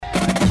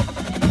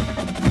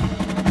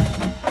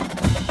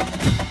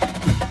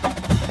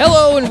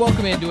Hello and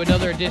welcome into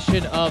another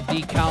edition of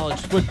the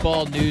College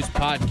Football News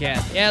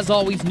Podcast. As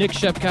always, Nick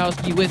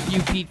Shepkowski with you,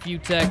 Pete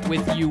Futek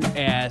with you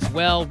as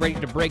well, ready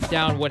to break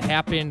down what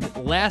happened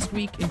last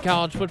week in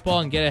college football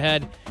and get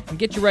ahead and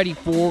get you ready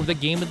for the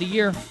game of the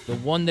year, the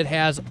one that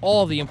has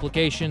all the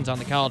implications on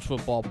the college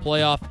football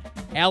playoff.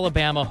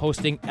 Alabama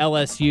hosting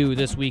LSU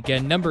this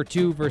weekend, number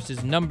 2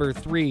 versus number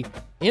 3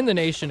 in the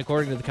nation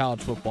according to the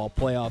college football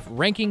playoff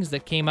rankings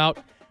that came out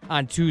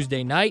on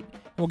Tuesday night.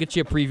 We'll get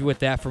you a preview with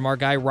that from our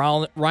guy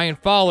Ryan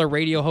Fowler,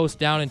 radio host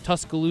down in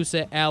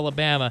Tuscaloosa,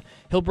 Alabama.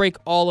 He'll break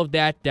all of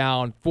that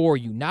down for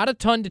you. Not a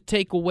ton to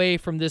take away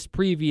from this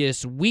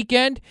previous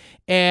weekend,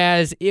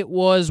 as it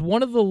was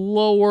one of the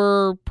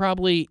lower,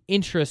 probably,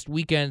 interest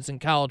weekends in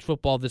college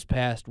football this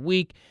past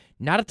week.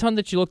 Not a ton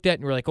that you looked at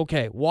and were like,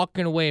 okay,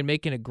 walking away and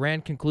making a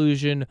grand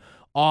conclusion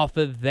off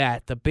of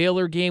that. The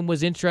Baylor game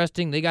was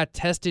interesting. They got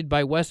tested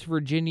by West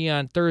Virginia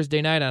on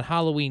Thursday night on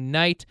Halloween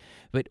night,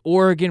 but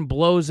Oregon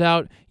blows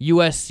out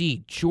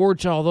USC.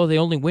 Georgia, although they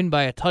only win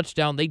by a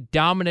touchdown, they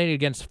dominated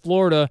against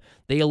Florida.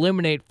 They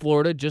eliminate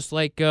Florida just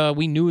like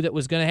we knew that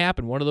was going to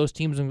happen. One of those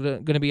teams was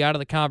going to be out of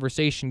the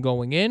conversation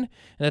going in, and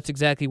that's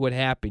exactly what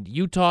happened.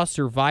 Utah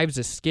survives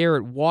a scare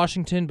at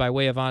Washington by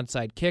way of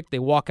onside kick. They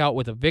walk out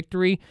with a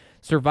victory,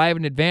 survive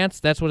and advance.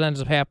 That's what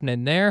ends up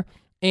happening there.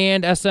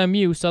 And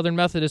SMU, Southern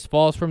Methodist,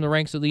 falls from the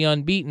ranks of the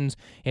unbeatens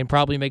and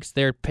probably makes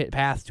their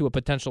path to a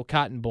potential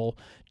Cotton Bowl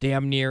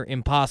damn near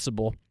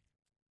impossible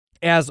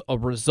as a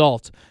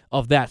result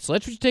of that. So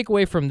that's what you take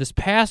away from this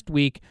past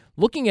week.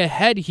 Looking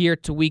ahead here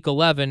to Week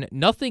 11,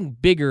 nothing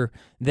bigger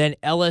than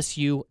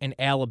LSU and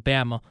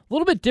Alabama. A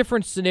little bit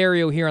different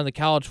scenario here on the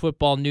College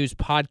Football News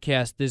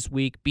Podcast this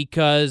week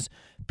because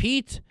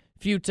Pete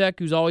Futek,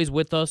 who's always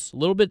with us, a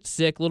little bit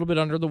sick, a little bit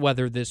under the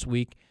weather this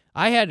week.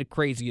 I had the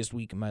craziest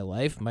week of my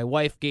life. My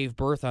wife gave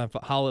birth on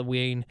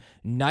Halloween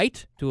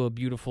night to a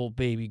beautiful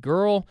baby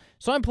girl,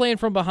 so I'm playing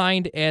from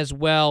behind as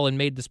well and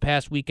made this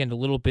past weekend a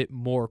little bit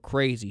more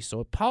crazy.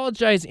 So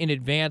apologize in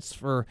advance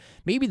for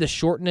maybe the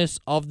shortness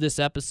of this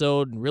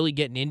episode and really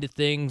getting into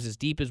things as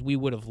deep as we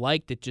would have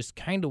liked. It just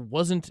kind of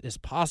wasn't as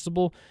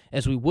possible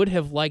as we would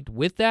have liked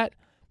with that.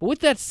 But with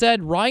that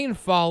said, Ryan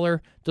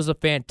Fowler does a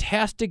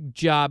fantastic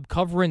job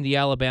covering the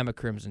Alabama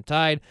Crimson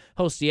Tide,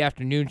 hosts the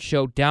afternoon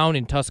show down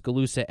in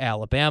Tuscaloosa,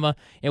 Alabama,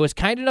 and was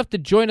kind enough to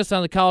join us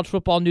on the College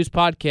Football News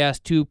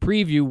Podcast to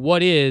preview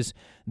what is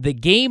the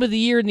game of the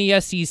year in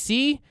the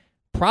SEC,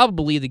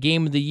 probably the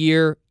game of the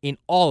year in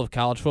all of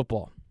college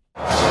football.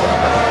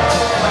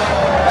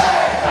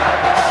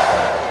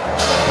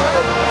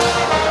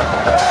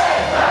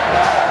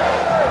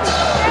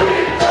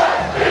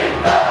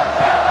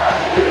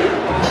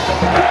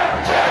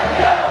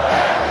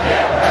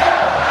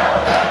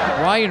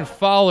 Ryan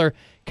Fowler,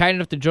 kind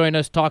enough to join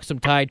us, talk some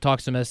Tide, talk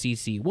some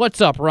SEC.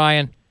 What's up,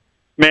 Ryan?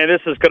 Man,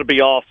 this is going to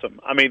be awesome.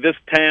 I mean, this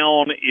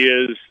town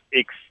is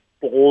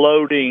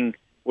exploding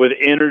with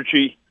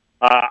energy.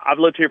 I've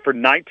lived here for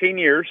 19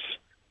 years,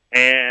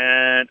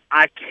 and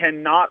I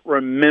cannot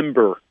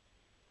remember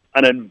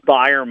an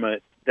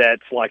environment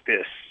that's like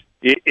this.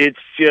 It's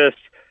just,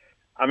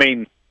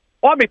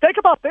 think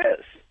about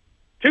this.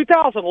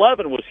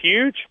 2011 was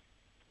huge.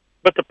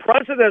 But the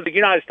president of the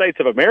United States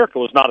of America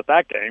was not at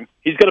that game.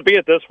 He's going to be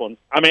at this one.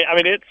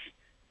 It's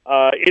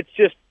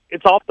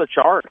off the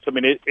charts.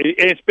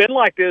 It's been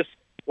like this.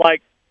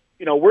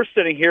 We're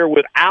sitting here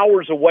with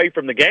hours away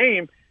from the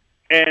game,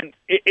 and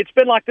it's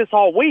been like this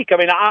all week.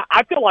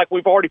 I feel like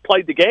we've already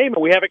played the game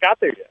and we haven't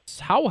got there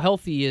yet. How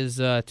healthy is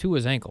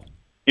Tua's ankle?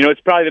 It's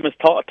probably the most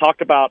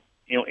talked about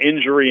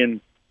injury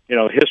and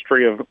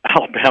history of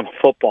Alabama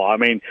football.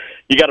 You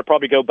got to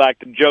probably go back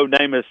to Joe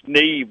Namath's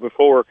knee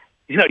before.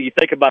 You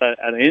think about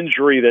an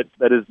injury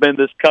that has been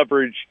this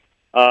coverage,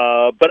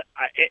 but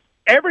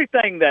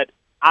everything that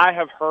I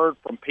have heard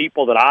from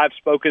people that I've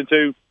spoken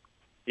to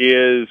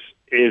is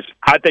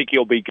I think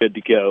he'll be good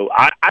to go.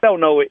 I don't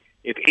know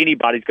if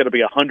anybody's going to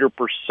be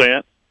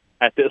 100%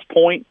 at this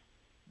point,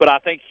 but I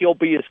think he'll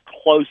be as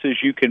close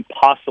as you can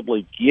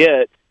possibly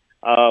get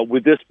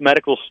with this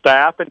medical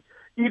staff. And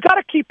you got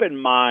to keep in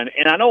mind,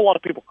 and I know a lot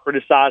of people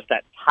criticize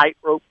that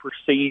tightrope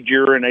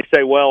procedure, and they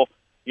say, well,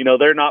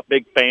 they're not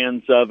big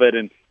fans of it.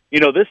 And,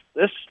 this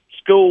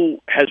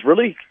school has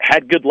really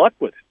had good luck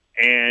with it.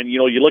 And,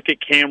 you look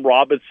at Cam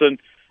Robinson,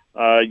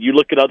 you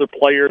look at other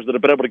players that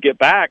have been able to get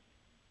back.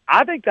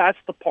 I think that's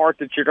the part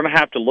that you're going to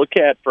have to look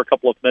at for a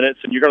couple of minutes.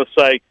 And you're going to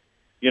say,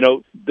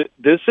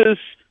 this is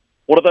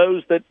one of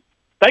those that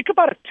think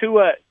about it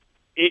too.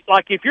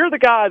 If you're the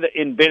guy that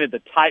invented the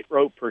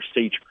tightrope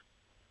procedure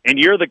and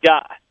you're the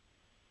guy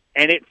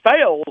and it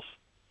fails,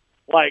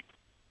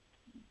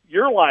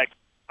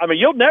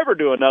 you'll never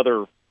do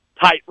another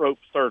tightrope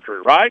surgery,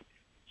 right?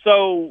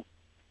 So,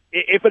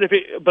 if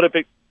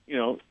it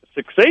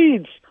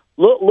succeeds,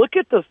 look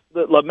at the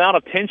amount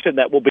of attention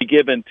that will be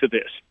given to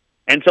this,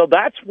 and so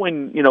that's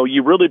when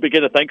you really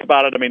begin to think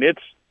about it.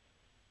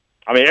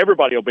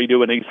 Everybody will be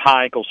doing these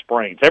high ankle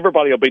sprains.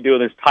 Everybody will be doing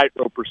this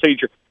tightrope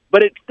procedure,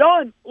 but it's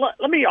done.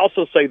 Let me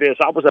also say this: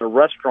 I was at a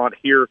restaurant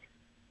here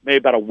maybe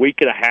about a week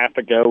and a half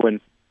ago, and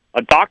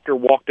a doctor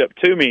walked up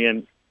to me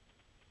and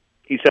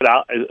he said,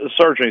 a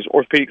surgeon, he's an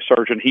orthopedic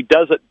surgeon. He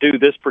doesn't do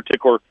this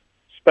particular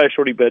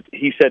specialty, but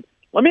he said,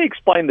 let me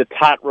explain the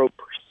tightrope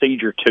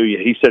procedure to you.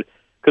 He said,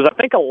 because I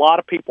think a lot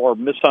of people are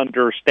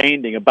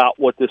misunderstanding about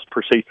what this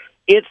procedure.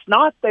 It's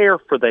not there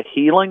for the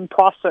healing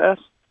process.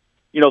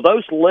 You know,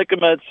 those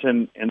ligaments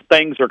and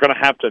things are going to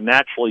have to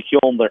naturally heal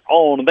on their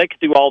own, and they can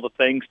do all the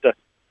things to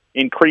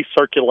increase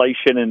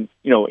circulation and,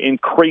 you know,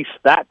 increase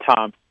that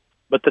time.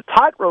 But the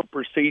tightrope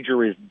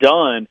procedure is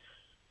done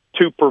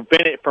to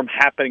prevent it from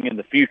happening in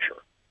the future.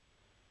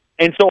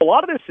 And so a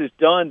lot of this is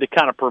done to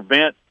kind of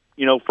prevent,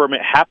 you know, from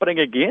it happening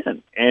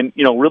again and,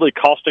 you know, really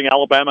costing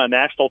Alabama a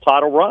national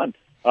title run.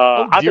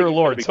 Dear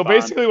Lord. So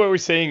basically what we're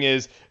saying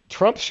is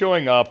Trump's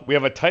showing up. We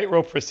have a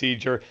tightrope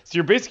procedure.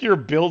 So you're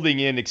building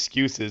in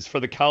excuses for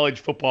the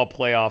college football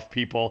playoff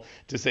people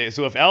to say,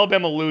 so if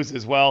Alabama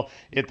loses, well,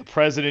 if the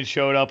president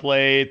showed up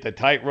late, the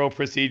tightrope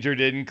procedure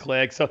didn't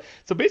click. So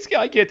basically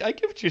I get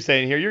what you're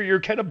saying here. You're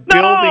kind of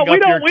building up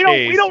your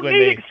case. We don't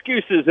need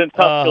excuses in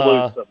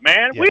Tuscaloosa,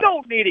 man. Yeah. We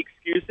don't need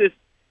excuses.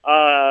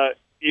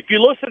 If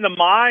you listen to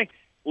my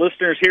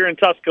listeners here in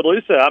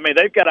Tuscaloosa, I mean,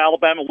 they've got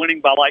Alabama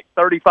winning by like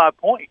 35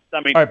 points.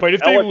 I mean, all right, but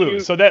if they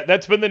lose, so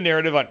that's been the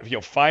narrative on, you know,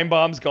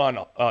 Feinbaum's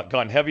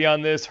gone heavy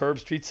on this. Herb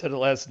Street said it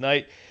last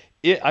night.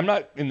 I'm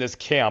not in this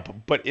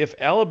camp, but if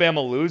Alabama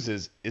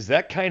loses, is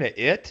that kind of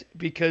it?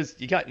 Because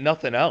you got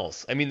nothing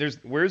else. I mean,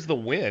 where's the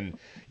win?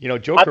 You know,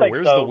 Joker,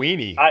 where's the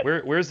weenie?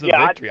 Where's the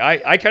victory?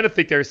 I kind of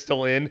think they're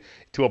still in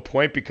to a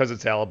point because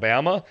it's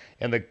Alabama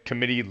and the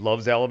committee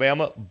loves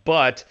Alabama,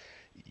 but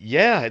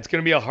yeah, it's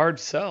going to be a hard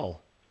sell.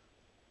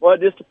 Well,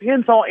 it just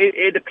depends on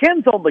it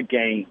depends on the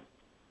game.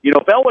 You know,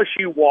 if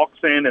LSU walks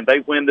in and they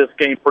win this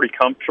game pretty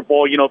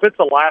comfortable, you know, if it's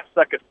a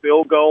last-second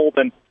field goal,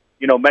 then,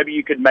 you know, maybe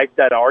you could make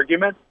that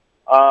argument.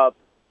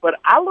 But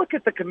I look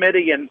at the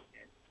committee, and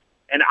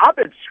I've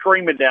been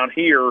screaming down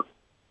here,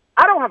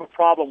 I don't have a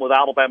problem with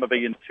Alabama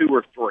being 2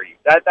 or 3.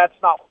 That's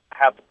not what I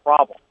have the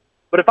problem.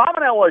 But if I'm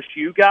an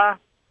LSU guy,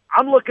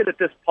 I'm looking at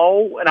this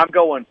poll, and I'm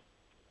going,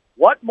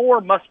 what more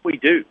must we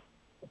do?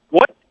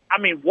 What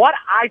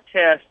eye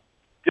test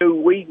do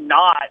we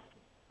not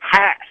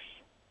pass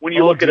when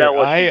you look at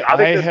LSU?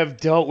 I have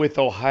dealt with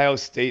Ohio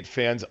State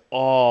fans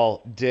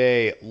all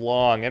day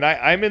long, and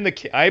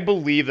I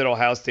believe that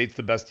Ohio State's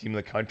the best team in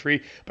the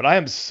country, but I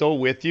am so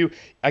with you.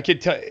 I can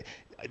tell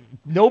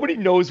nobody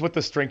knows what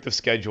the strength of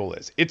schedule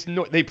is.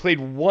 They played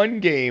one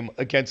game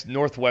against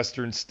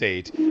Northwestern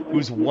State,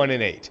 who's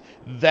 1-8.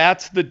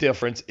 That's the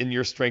difference in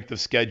your strength of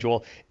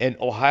schedule. And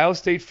Ohio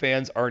State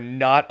fans are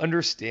not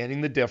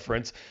understanding the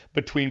difference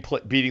between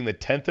beating the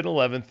 10th and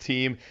 11th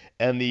team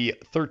and the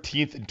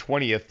 13th and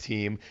 20th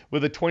team,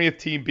 with the 20th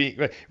team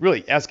being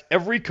really, ask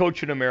every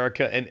coach in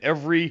America and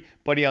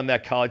everybody on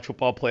that college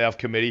football playoff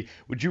committee,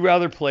 would you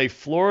rather play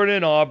Florida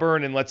and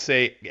Auburn and let's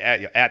say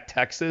at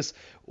Texas,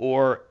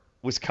 or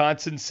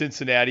Wisconsin,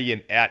 Cincinnati,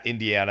 and at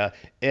Indiana,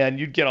 and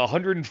you'd get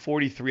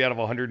 143 out of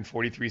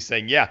 143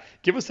 saying, yeah,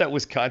 give us that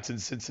Wisconsin,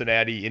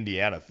 Cincinnati,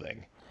 Indiana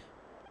thing.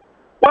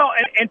 Well,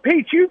 and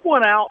Pete, you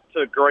went out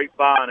to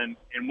Grapevine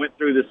and went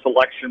through the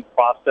selection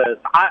process.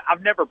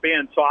 I've never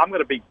been, so I'm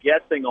going to be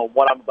guessing on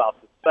what I'm about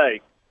to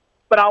say.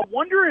 But I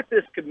wonder if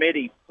this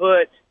committee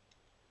put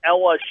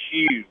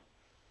LSU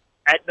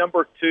at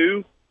number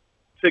 2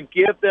 to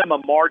give them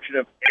a margin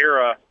of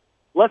error.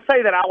 Let's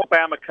say that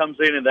Alabama comes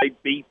in and they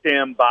beat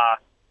them by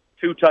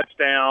 2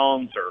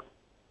 touchdowns or,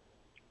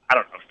 I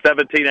don't know,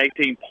 17,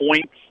 18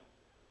 points.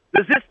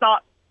 Does this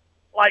not,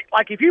 like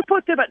if you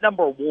put them at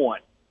number 1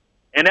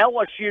 and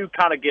LSU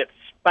kind of gets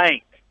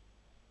spanked,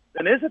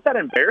 then isn't that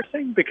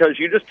embarrassing? Because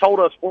you just told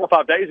us 4 or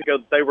 5 days ago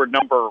that they were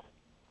number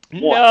 1.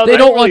 No, they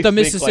don't want the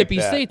Mississippi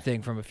State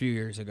thing from a few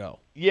years ago.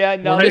 Yeah,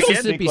 no, where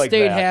Mississippi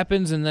State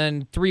happens, and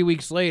then 3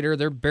 weeks later,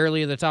 they're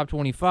barely in the top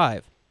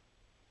 25.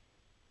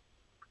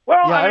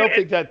 Well, yeah, I don't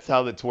think that's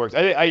how that works.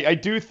 I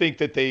do think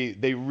that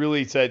they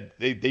really said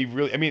they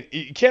really. I mean,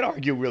 you can't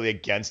argue really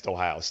against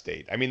Ohio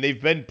State. I mean,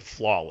 they've been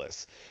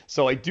flawless,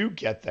 so I do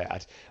get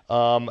that.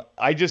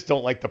 I just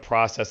don't like the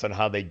process on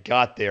how they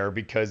got there,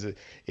 because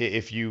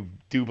if you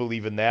do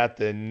believe in that,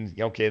 then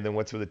okay, then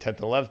what's with the 10th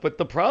and 11th? But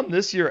the problem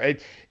this year,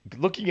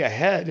 looking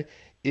ahead,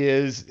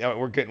 is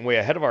we're getting way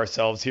ahead of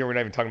ourselves here. We're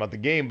not even talking about the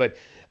game, but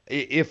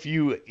if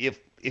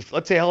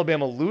let's say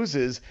Alabama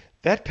loses,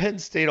 that Penn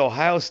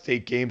State-Ohio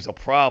State game's a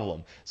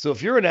problem. So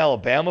if you're an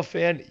Alabama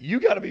fan, you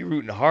got to be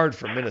rooting hard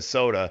for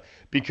Minnesota,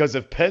 because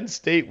if Penn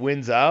State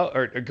wins out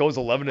or goes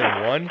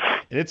 11-1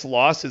 and its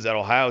losses at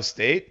Ohio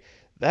State,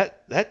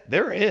 that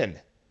they're in.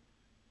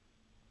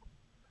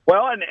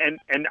 Well,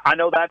 and I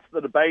know that's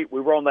the debate.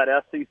 We were on that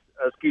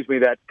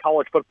that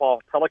college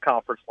football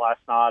teleconference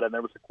last night, and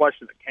there was a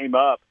question that came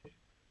up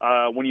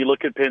when you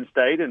look at Penn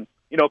State, and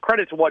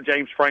credit to what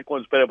James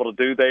Franklin's been able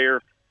to do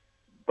there,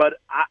 but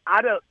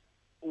I don't.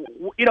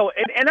 I know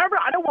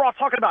we're all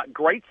talking about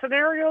great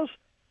scenarios.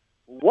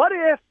 What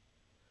if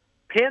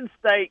Penn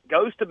State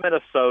goes to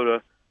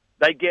Minnesota,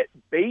 they get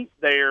beat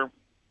there,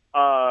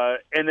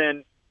 and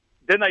then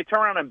they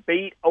turn around and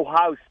beat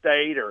Ohio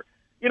State, or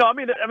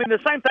the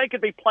same thing could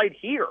be played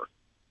here.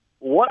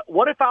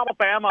 what if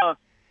Alabama,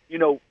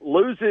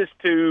 loses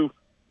to,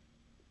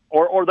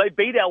 or they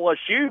beat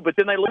LSU, but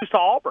then they lose to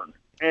Auburn?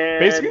 And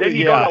basically, then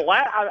you go to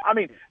I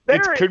mean,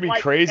 it could be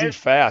crazy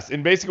fast.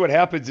 And basically what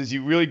happens is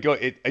you really go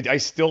 – I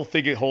still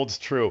think it holds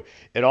true.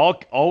 It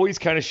always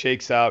kind of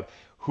shakes out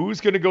who's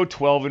going to go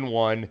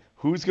 12-1,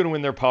 who's going to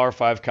win their Power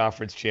 5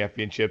 conference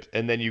championships,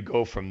 and then you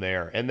go from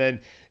there. And then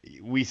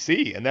we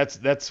see. And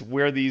that's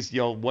where these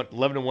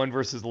 11-1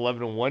 versus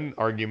 11-1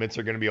 arguments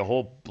are going to be a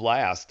whole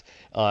blast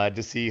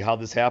to see how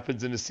this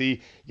happens and to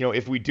see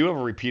if we do have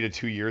a repeat of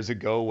 2 years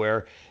ago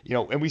where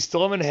and we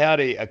still haven't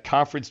had a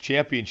conference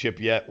championship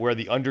yet where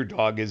the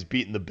underdog has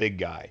beaten the big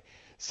guy.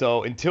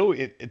 So until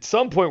at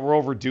some point we're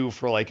overdue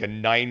for like a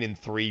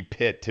 9-3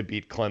 Pitt to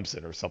beat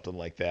Clemson or something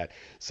like that.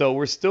 So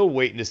we're still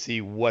waiting to see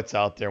what's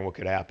out there and what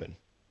could happen.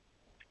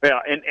 Yeah,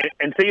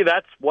 and see,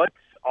 that's what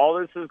all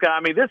this is going.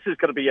 I mean, this is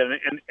going to be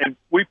and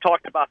we've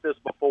talked about this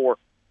before.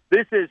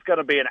 This is going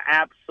to be an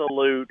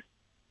absolute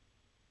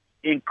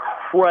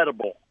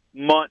incredible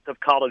month of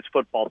college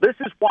football. This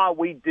is why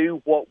we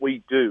do what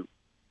we do,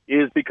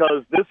 is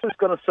because this is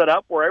going to set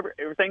up where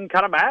everything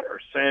kind of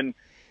matters. And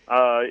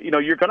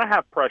you're going to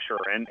have pressure,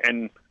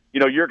 and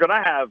you're going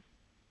to have.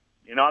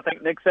 I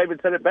think Nick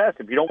Saban said it best.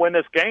 If you don't win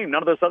this game,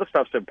 none of this other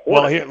stuff's important.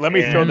 Well, here, let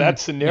me throw that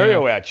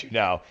scenario at you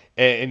now,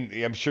 and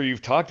I'm sure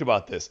you've talked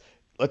about this.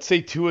 Let's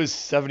say Tua's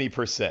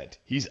 70%.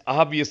 He's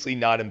obviously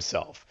not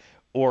himself.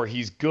 Or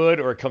he's good,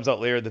 or it comes out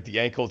later that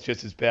the ankle is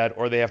just as bad,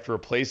 or they have to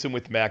replace him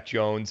with Mac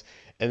Jones.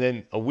 And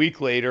then a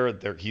week later,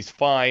 he's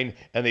fine,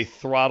 and they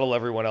throttle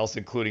everyone else,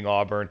 including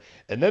Auburn.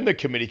 And then the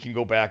committee can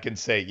go back and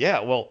say,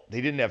 yeah, well,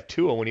 they didn't have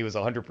Tua when he was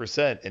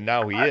 100%, and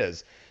now he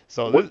is.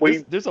 So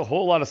there's a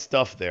whole lot of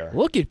stuff there.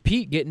 Look at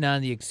Pete getting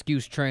on the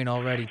excuse train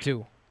already,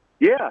 too.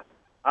 Yeah.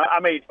 I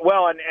mean,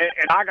 well, and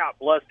I got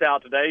blessed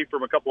out today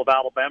from a couple of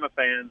Alabama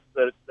fans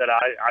that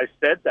I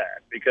said that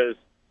because,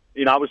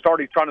 I was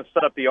starting trying to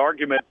set up the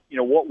argument,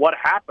 what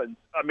happens.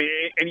 I mean,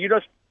 and you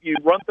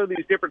run through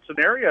these different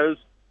scenarios.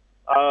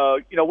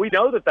 We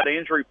know that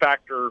injury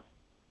factor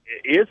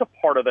is a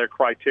part of their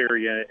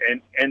criteria.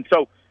 And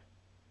so,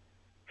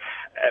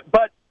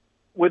 but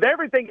with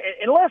everything,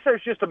 unless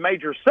there's just a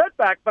major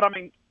setback, but I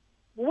mean,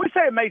 when we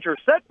say a major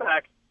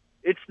setback,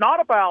 it's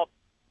not about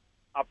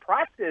a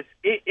practice.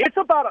 It's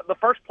about the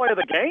first play of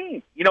the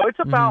game. It's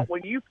about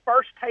when you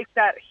first take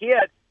that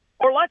hit,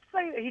 or let's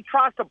say that he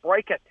tries to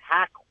break a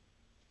tackle.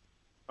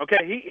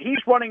 Okay, he's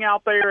running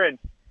out there and,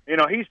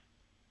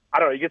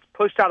 he gets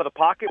pushed out of the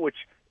pocket, which,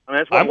 I mean,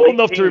 that's what I'm old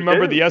enough to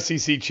remember do. the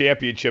SEC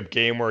championship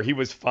game where he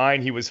was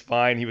fine,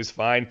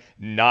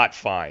 not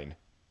fine.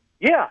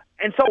 Yeah,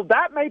 and so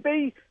that may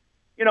be,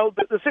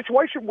 the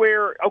situation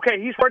where,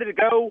 okay, he's ready to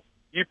go,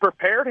 you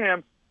prepared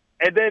him,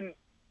 and then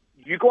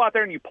you go out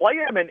there and you play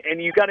him,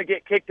 and you got to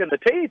get kicked in the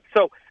teeth.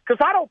 So,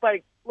 because I don't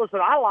think, listen,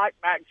 I like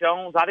Mac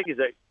Jones. I think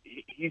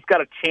he's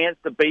got a chance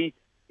to be,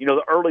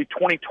 the early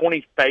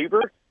 2020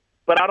 favorite,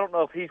 but I don't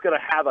know if he's going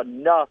to have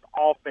enough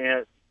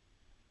offense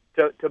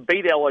to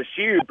beat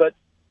LSU. But,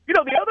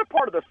 the other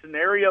part of the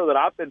scenario that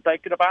I've been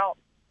thinking about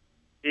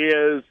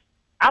is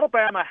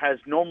Alabama has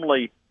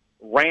normally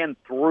ran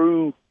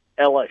through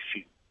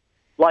LSU.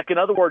 Like, in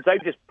other words,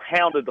 they've just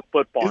pounded the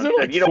football. Isn't it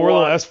like 4 of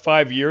the last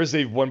 5 years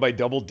they've won by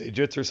double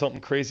digits or something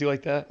crazy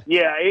like that?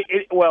 Yeah,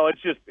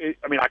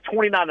 like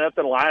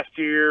 29-0 last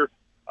year.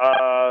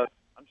 I'm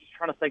just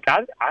trying to think.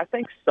 I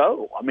think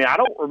so. I mean, I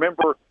don't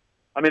remember.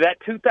 I mean, that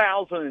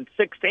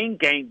 2016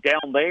 game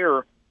down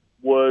there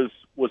was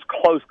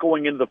close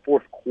going into the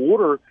fourth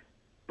quarter,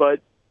 but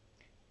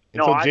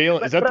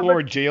Jalen, is that the one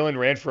where Jalen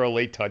ran for a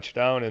late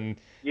touchdown and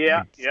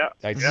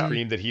I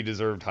screamed that he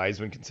deserved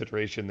Heisman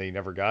consideration they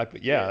never got?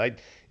 But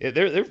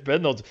there've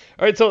been those.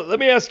 All right, so let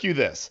me ask you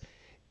this: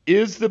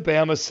 is the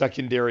Bama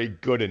secondary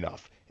good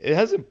enough? It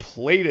hasn't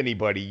played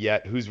anybody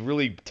yet who's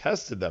really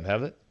tested them,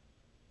 have it?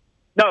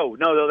 No,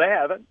 they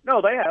haven't.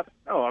 No,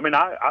 I mean,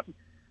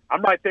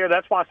 I'm right there.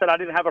 That's why I said I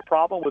didn't have a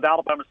problem with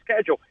Alabama's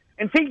schedule.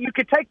 And see, you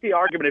could take the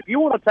argument if you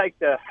want to take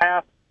the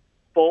half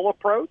full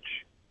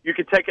approach. You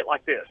could take it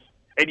like this.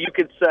 And you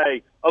could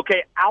say,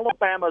 okay,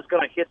 Alabama's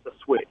going to hit the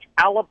switch.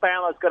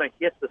 Alabama's going to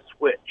hit the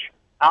switch.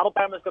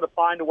 Alabama's going to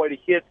find a way to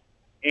hit,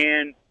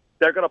 and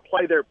they're going to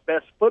play their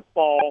best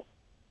football,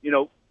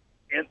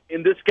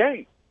 in this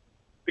game.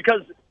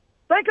 Because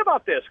think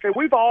about this. Okay,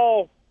 we've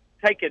all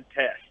taken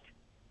tests.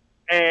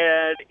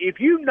 And if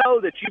you know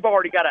that you've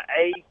already got an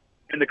A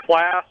in the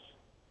class,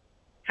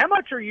 how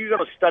much are you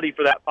going to study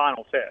for that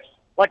final test?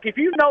 Like, if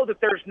you know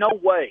that there's no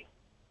way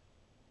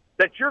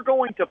that you're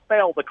going to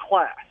fail the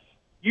class,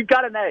 you've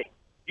got an A.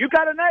 You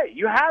got an A.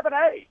 You have an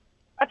A.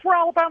 That's where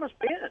Alabama's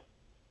been.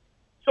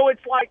 So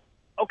it's like,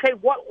 okay,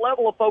 what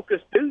level of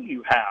focus do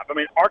you have? I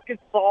mean,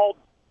 Arkansas,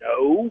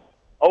 no.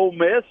 Ole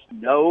Miss,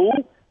 no.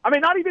 I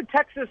mean, not even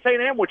Texas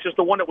A&M, which is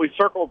the one that we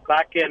circled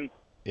back in,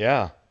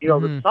 the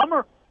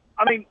summer.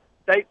 I mean,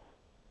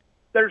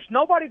 there's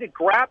nobody to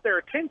grab their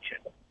attention.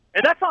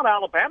 And that's not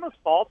Alabama's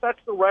fault. That's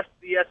the rest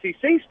of the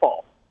SEC's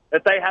fault,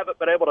 that they haven't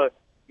been able to,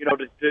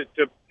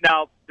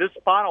 now, this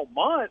final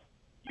month,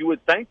 you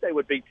would think they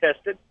would be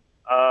tested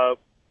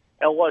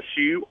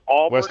LSU,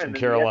 Auburn, Western and then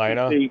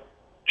Carolina the SEC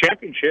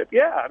championship.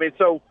 Yeah, I mean,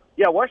 so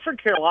yeah, Western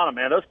Carolina,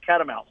 man, those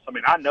catamounts. I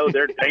mean, I know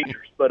they're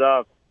dangerous, but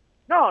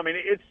no, I mean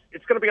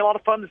it's going to be a lot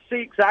of fun to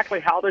see exactly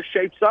how this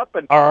shapes up.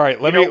 And all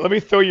right, let me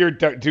throw your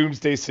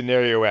doomsday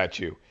scenario at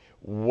you.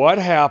 What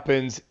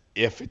happens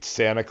if it's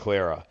Santa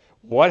Clara?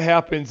 What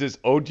happens is,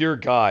 oh dear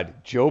God,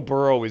 Joe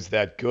Burrow is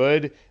that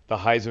good, the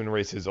Heisman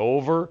race is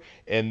over,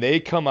 and they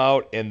come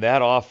out and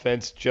that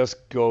offense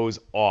just goes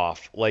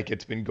off like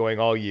it's been going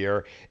all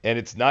year, and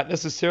it's not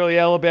necessarily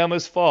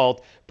Alabama's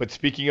fault, but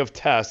speaking of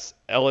tests,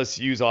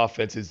 LSU's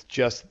offense is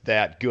just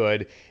that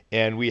good,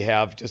 and we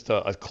have just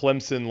a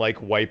Clemson-like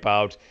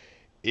wipeout.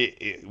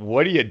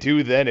 What do you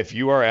do then if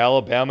you are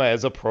Alabama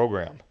as a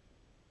program?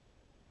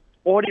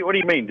 Well, what do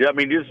you mean? I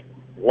mean, just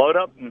load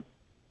up and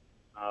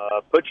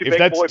put your if big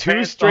that's boy two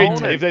pants straight,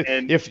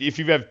 on if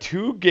you have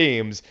two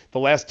games, the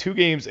last two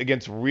games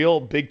against real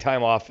big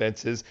time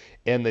offenses,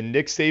 and the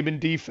Nick Saban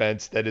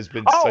defense that has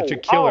been such a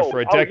killer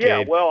for a decade,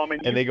 yeah. Well, I mean,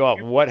 and they go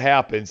out, what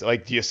happens?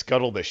 Like, do you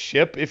scuttle the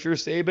ship if you're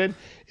Saban?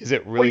 Is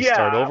it really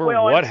start over?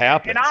 Well, what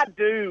happens? And I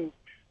do.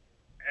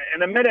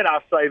 And the minute I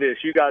say this,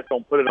 you guys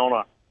gonna put it on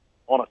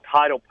a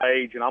title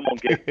page, and I'm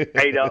gonna get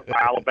ate up by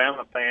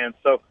Alabama fans.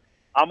 So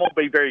I'm gonna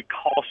be very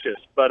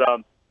cautious, but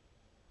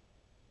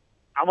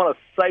I'm going to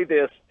say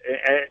this,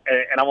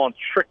 and I'm going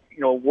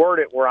to word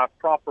it where I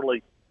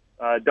properly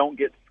don't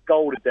get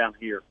scolded down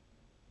here.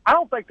 I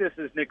don't think this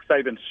is Nick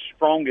Saban's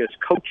strongest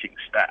coaching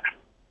staff.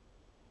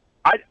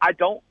 I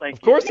don't think.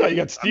 Of course not. You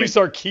got Steve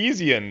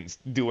Sarkisian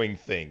doing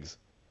things.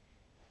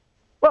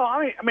 Well,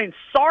 I mean,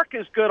 Sark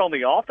is good on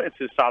the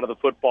offensive side of the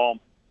football,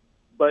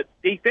 but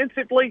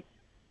defensively,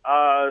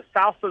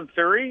 South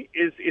Missouri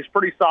is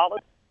pretty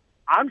solid.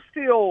 I'm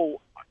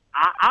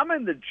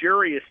in the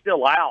jury is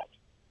still out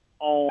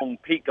on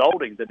Pete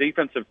Golding, the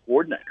defensive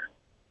coordinator.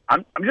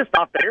 I'm just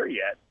not there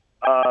yet.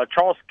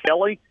 Charles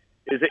Kelly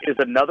is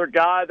another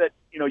guy that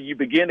you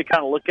begin to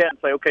kind of look at and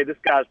say, okay, this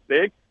guy's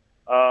big,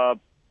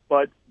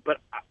 but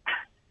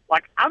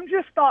like I'm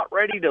just not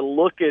ready to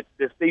look at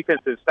this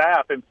defensive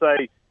staff and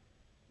say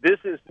this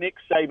is Nick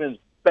Saban's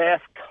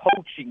best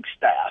coaching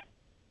staff.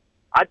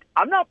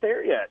 I'm not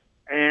there yet,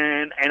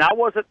 and I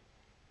wasn't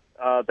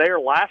there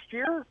last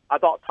year. I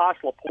thought Tosh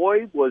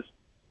LaPoy was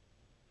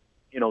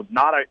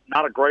not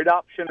a great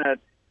option at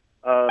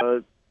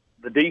the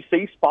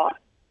DC spot,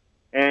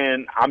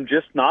 and I'm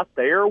just not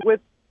there with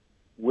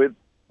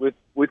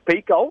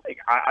Pete Golding.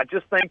 I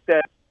just think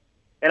that,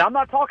 and I'm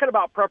not talking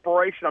about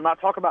preparation. I'm not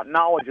talking about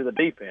knowledge of the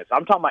defense.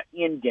 I'm talking about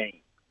in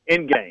game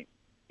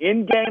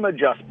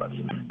adjustments,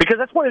 because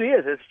that's what it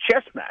is. It's a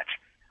chess match.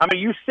 I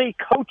mean, you see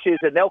coaches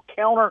and they'll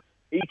counter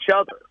each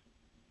other.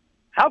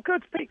 How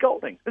good's Pete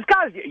Golding? This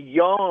guy's a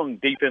young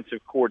defensive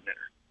coordinator.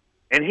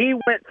 And he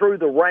went through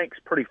the ranks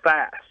pretty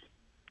fast.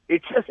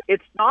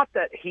 It's not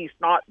that he's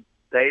not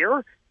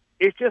there.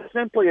 It's just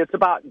simply it's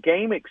about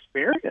game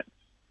experience.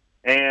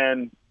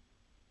 And,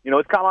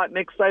 it's kind of like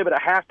Nick Saban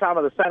at halftime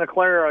of the Santa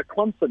Clara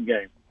Clemson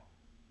game.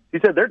 He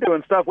said they're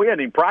doing stuff we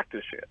hadn't even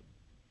practiced yet.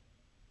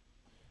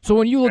 So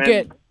when you look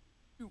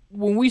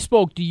when we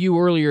spoke to you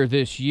earlier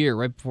this year,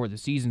 right before the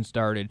season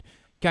started,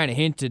 kind of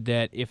hinted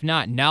that if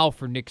not now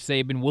for Nick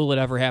Saban, will it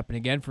ever happen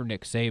again for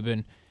Nick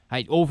Saban?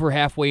 Over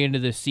halfway into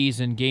the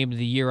season, game of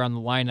the year on the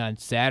line on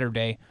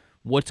Saturday,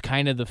 what's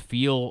kind of the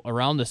feel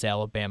around this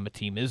Alabama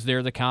team? Is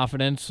there the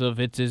confidence of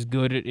it's as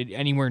good,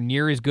 anywhere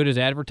near as good as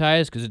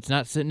advertised? Because it's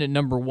not sitting at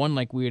number one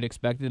like we had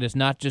expected. It's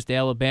not just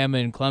Alabama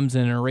and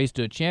Clemson in a race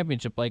to a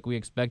championship like we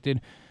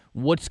expected.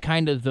 What's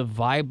kind of the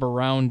vibe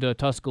around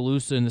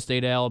Tuscaloosa and the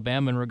state of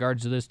Alabama in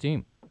regards to this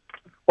team?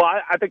 Well,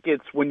 I think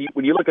it's when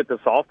you look at this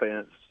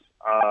offense,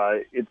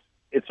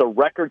 it's a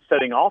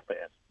record-setting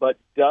offense, but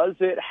does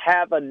it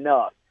have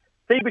enough?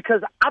 See,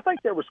 because I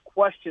think there was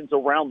questions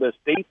around this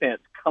defense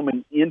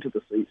coming into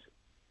the season.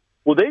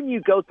 Well, then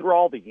you go through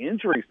all the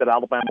injuries that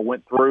Alabama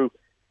went through,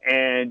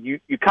 and you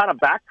kind of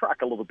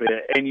backtrack a little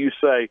bit, and you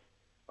say,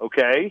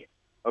 okay,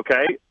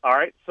 all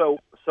right, so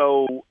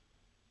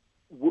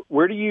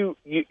where do you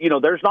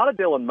there's not a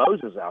Dylan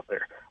Moses out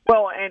there.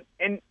 Well,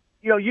 and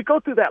you go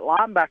through that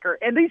linebacker,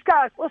 and these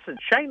guys, listen,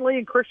 Shane Lee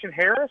and Christian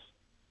Harris,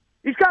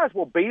 these guys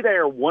will be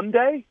there one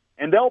day,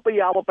 and they'll be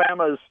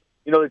Alabama's,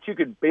 that you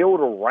could build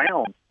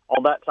around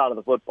on that side of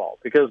the football,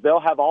 because they'll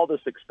have all this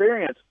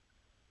experience.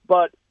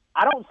 But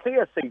I don't see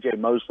a C.J.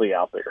 Mosley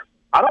out there.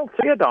 I don't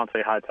see a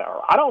Dante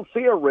Hightower. I don't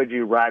see a Reggie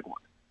Ragland.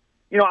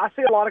 I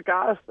see a lot of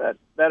guys that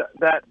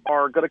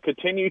are going to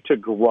continue to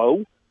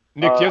grow.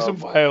 Nick, do you have some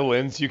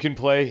violins you can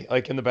play,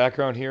 like in the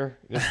background here,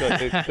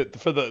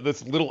 for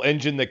this little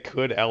engine that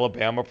could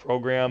Alabama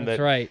program?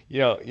 That's right.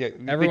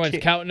 Everyone's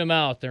counting them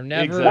out. They're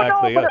never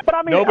exactly. Well, no,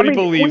 but nobody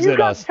believes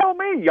in us. Tell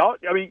me, y'all.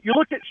 I mean, you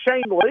look at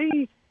Shane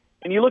Lee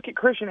and you look at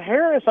Christian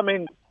Harris. I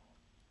mean,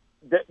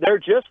 they're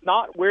just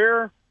not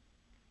where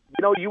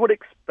you would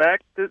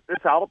expect this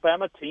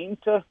Alabama team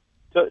to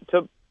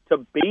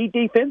be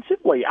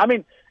defensively. I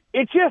mean,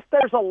 it's just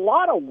there's a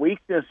lot of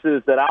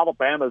weaknesses that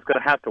Alabama is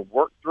going to have to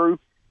work through.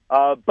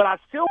 But I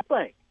still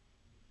think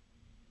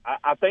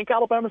I think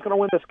Alabama's going to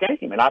win this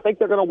game, and I think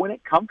they're going to win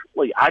it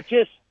comfortably. I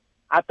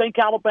think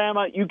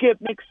Alabama, you give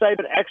Nick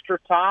Saban extra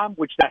time,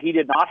 which he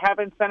did not have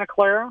in Santa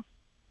Clara.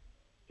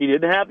 He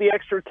didn't have the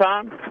extra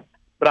time,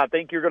 but I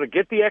think you're going to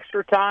get the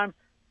extra time.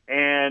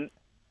 And,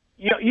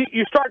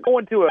 you start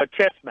going to a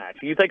chess match,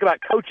 and you think about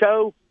Coach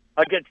O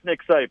against Nick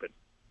Saban.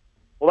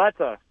 Well,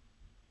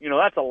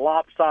 that's a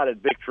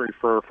lopsided victory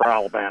for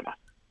Alabama.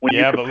 But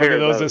look at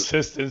those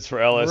assistants for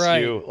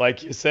LSU. Right.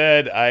 Like you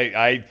said,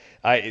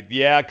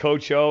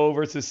 Coach O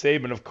versus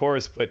Saban, of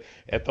course, but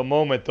at the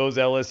moment, those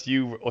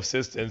LSU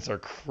assistants are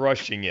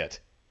crushing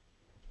it.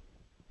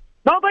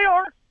 No, they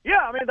are. Yeah,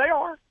 I mean, they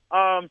are.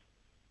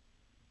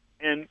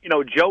 And,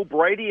 Joe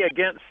Brady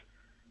against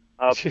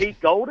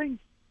Pete Golding,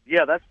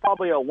 that's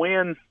probably a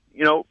win,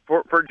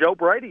 for Joe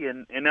Brady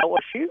and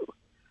LSU.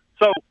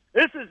 So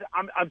this is,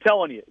 I'm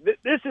telling you,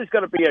 this is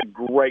going to be a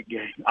great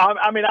game.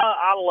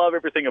 I love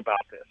everything about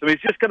this. I mean,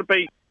 it's just going to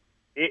be,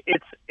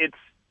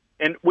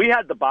 and we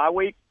had the bye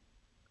week,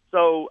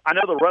 so I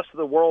know the rest of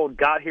the world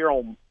got here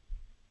on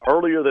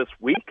earlier this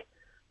week,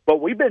 but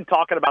we've been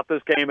talking about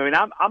this game.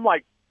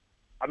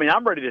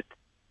 I'm ready to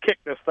kick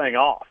this thing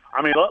off.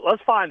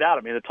 Let's find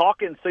out. The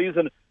talking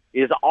season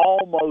is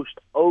almost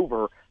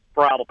over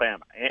for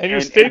Alabama. And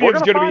your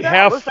stadium's going to be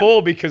half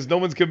full because no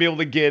one's going to be able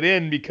to get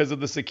in because of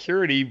the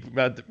security,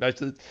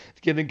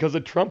 because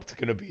of Trump's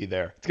going to be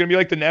there. It's going to be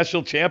like the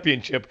national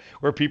championship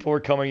where people are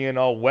coming in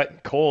all wet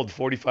and cold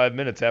 45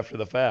 minutes after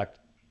the fact.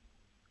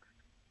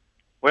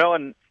 Well,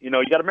 and, you got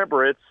to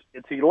remember it's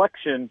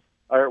election,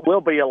 or it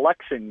will be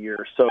election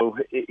year. So,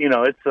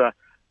 it's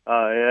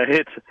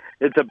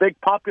a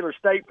big popular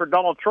state for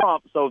Donald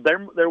Trump, so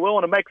they're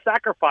willing to make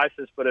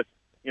sacrifices. But if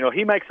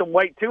he makes them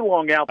wait too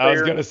long out there. I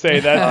was going to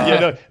say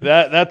that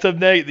that's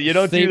a you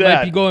don't do that.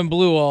 Might be going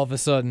blue all of a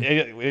sudden.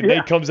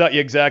 It comes out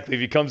exactly.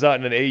 If he comes out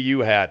in an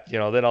AU hat,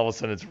 then all of a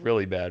sudden it's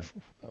really bad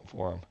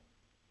for him.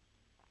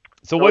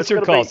 So what's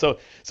your call? So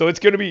it's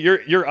going to be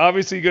you're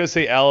obviously going to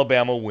say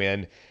Alabama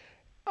win.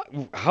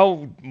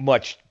 How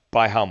much?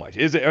 By how much?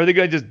 Are they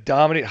going to just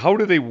dominate? How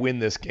do they win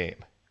this game?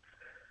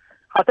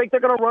 I think they're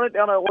going to run it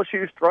down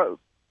LSU's throat.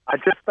 I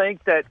just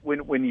think that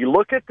when you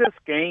look at this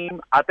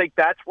game, I think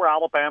that's where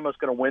Alabama's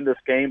going to win this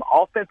game.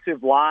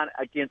 Offensive line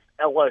against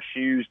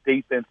LSU's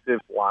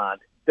defensive line.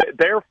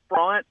 Their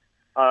front,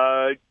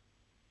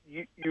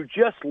 you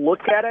just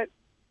look at it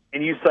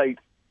and you say,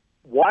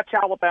 watch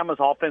Alabama's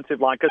offensive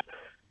line. Because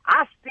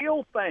I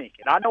still think,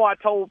 and I know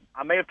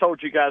I may have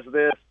told you guys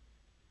this,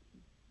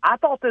 I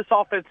thought this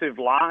offensive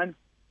line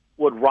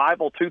would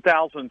rival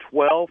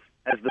 2012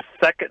 as the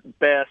second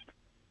best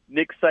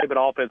Nick Saban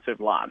offensive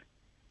line.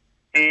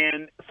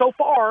 And so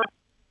far,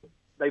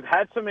 they've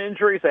had some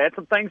injuries. They had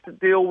some things to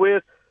deal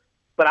with.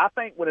 But I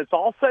think when it's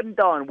all said and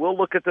done, we'll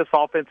look at this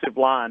offensive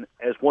line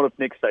as one of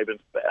Nick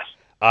Saban's best.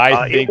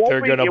 I think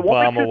they're going to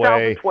bomb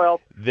away.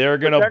 They're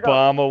going to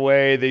bomb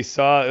away. They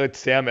saw what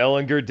Sam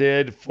Ehlinger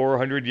did,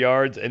 400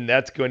 yards, and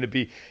that's going to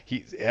be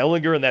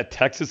Ehlinger and that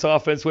Texas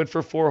offense went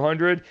for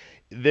 400.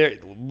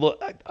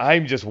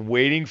 I'm just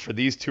waiting for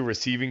these two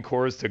receiving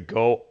cores to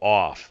go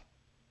off.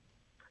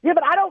 Yeah,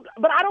 but I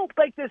don't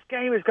think this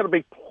game is going to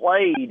be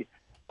played.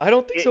 I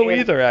don't think so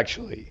either,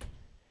 actually.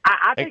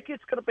 I think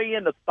it's going to be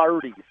in the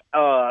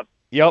 30s.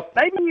 Yep.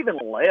 Maybe even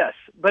less.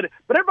 But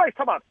everybody's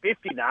talking about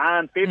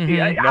 59, 50.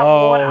 Mm-hmm.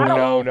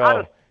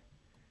 No.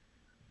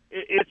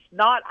 It's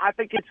not. I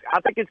think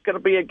it's going to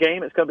be a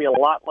game. It's going to be a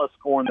lot less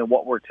scoring than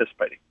what we're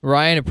anticipating.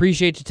 Ryan,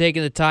 appreciate you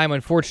taking the time.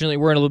 Unfortunately,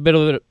 we're in a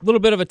little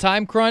bit of a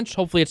time crunch.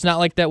 Hopefully, it's not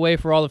like that way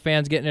for all the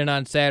fans getting in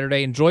on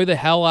Saturday. Enjoy the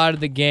hell out of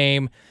the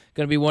game.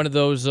 Going to be one of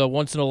those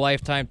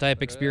once-in-a-lifetime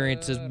type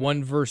experiences,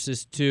 1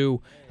 versus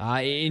 2.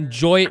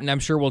 Enjoy it, and I'm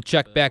sure we'll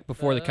check back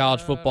before the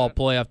college football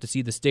playoff to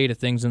see the state of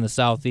things in the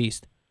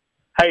Southeast.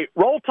 Hey,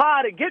 roll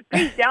tide and get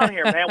Pete down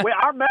here, man.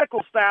 Our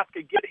medical staff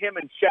can get him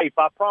in shape,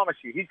 I promise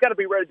you. He's got to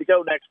be ready to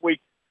go next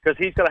week because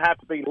he's going to have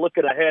to be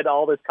looking ahead to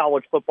all this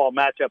college football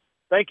matchup.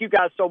 Thank you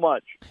guys so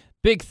much.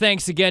 Big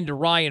thanks again to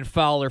Ryan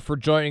Fowler for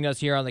joining us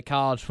here on the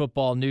College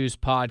Football News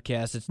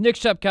Podcast. It's Nick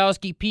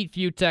Shepkowski, Pete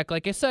Fiutak.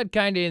 Like I said,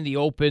 kind of in the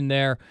open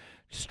there.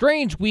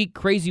 Strange week,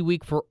 crazy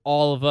week for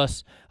all of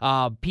us.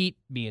 Pete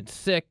being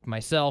sick,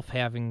 myself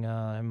having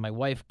my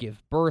wife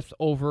give birth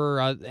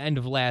over the end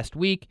of last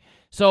week.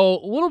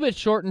 So a little bit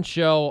shortened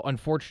show,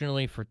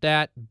 unfortunately, for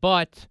that.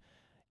 But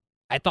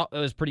I thought it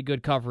was pretty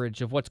good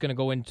coverage of what's going to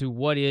go into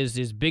what is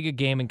as big a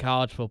game in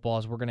college football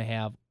as we're going to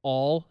have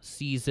all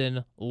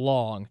season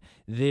long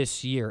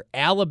this year.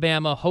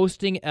 Alabama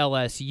hosting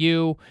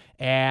LSU,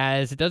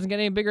 as it doesn't get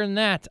any bigger than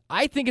that.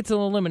 I think it's an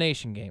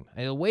elimination game.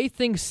 And the way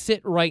things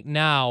sit right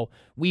now,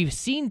 we've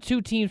seen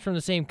two teams from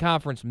the same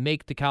conference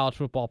make the college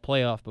football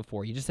playoff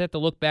before. You just have to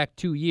look back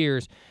 2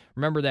 years.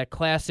 Remember that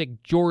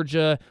classic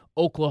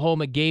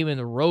Georgia-Oklahoma game in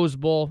the Rose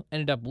Bowl?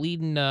 Ended up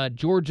leading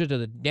Georgia to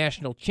the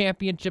national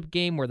championship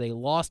game where they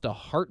lost a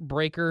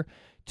heartbreaker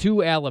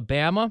to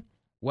Alabama.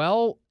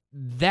 Well,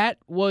 that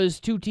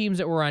was two teams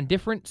that were on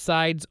different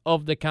sides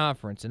of the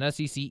conference. An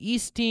SEC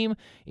East team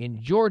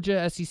in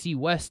Georgia, SEC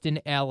West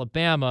in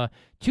Alabama.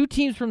 Two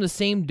teams from the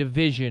same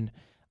division.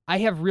 I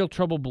have real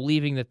trouble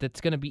believing that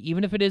that's going to be,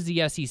 even if it is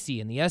the SEC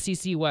and the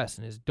SEC West,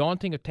 and as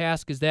daunting a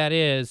task as that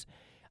is,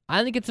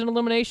 I think it's an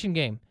elimination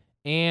game.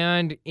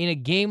 And in a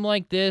game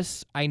like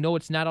this, I know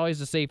it's not always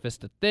the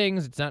safest of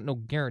things. It's not no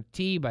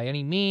guarantee by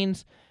any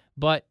means.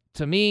 But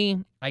to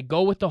me, I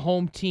go with the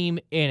home team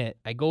in it.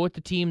 I go with the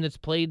team that's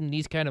played in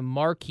these kind of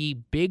marquee,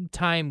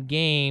 big-time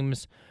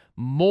games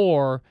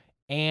more.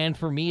 And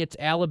for me, it's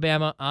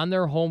Alabama on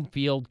their home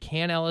field.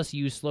 Can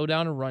LSU slow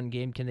down a run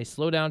game? Can they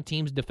slow down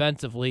teams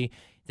defensively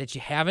that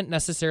you haven't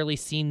necessarily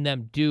seen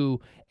them do,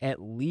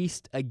 at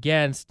least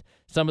against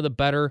some of the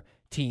better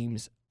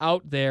teams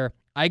out there?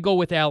 I go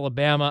with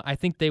Alabama. I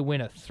think they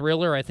win a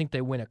thriller. I think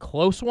they win a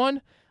close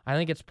one. I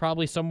think it's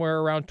probably somewhere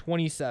around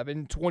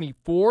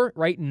 27-24,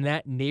 right in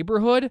that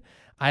neighborhood.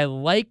 I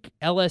like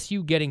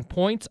LSU getting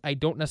points. I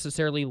don't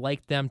necessarily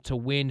like them to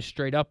win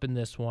straight up in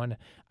this one.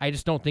 I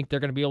just don't think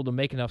they're going to be able to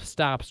make enough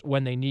stops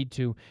when they need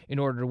to in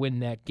order to win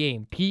that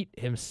game. Pete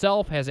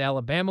himself has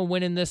Alabama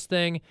winning this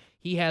thing.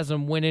 He has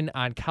them winning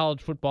on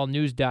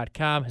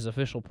collegefootballnews.com, his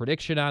official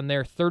prediction on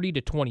there,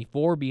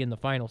 30-24 being the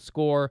final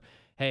score.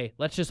 Hey,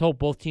 let's just hope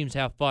both teams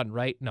have fun,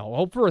 right? No,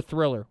 hope for a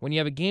thriller. When you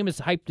have a game as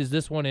hyped as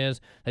this one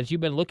is, that you've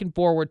been looking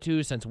forward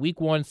to since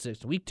week 1,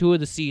 since week 2 of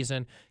the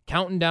season,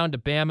 counting down to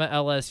Bama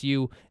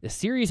LSU, the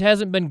series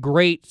hasn't been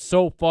great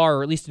so far,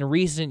 or at least in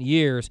recent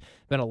years.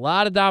 Been a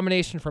lot of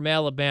domination from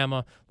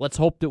Alabama. Let's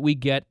hope that we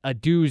get a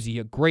doozy,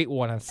 a great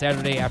one on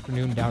Saturday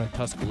afternoon down in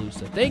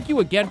Tuscaloosa. Thank you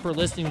again for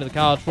listening to the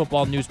College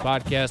Football News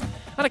Podcast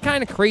on a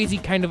kind of crazy,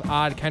 kind of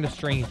odd, kind of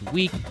strange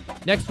week.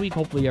 Next week,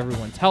 hopefully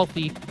everyone's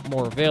healthy,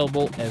 more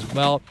available as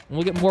well. And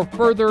we'll get more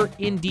further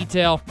in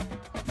detail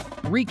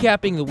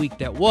recapping the week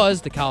that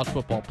was, the college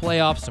football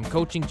playoffs, some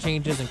coaching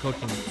changes and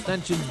coaching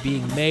extensions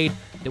being made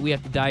that we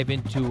have to dive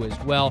into as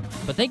well.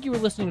 But thank you for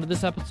listening to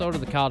this episode of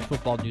the College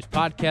Football News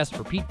Podcast.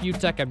 For Pete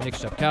Fiutak, I'm Nick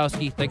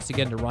Shepkowski. Thanks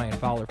again to Ryan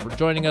Fowler for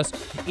joining us.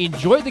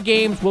 Enjoy the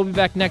games. We'll be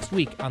back next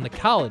week on the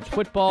College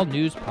Football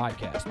News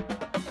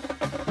Podcast.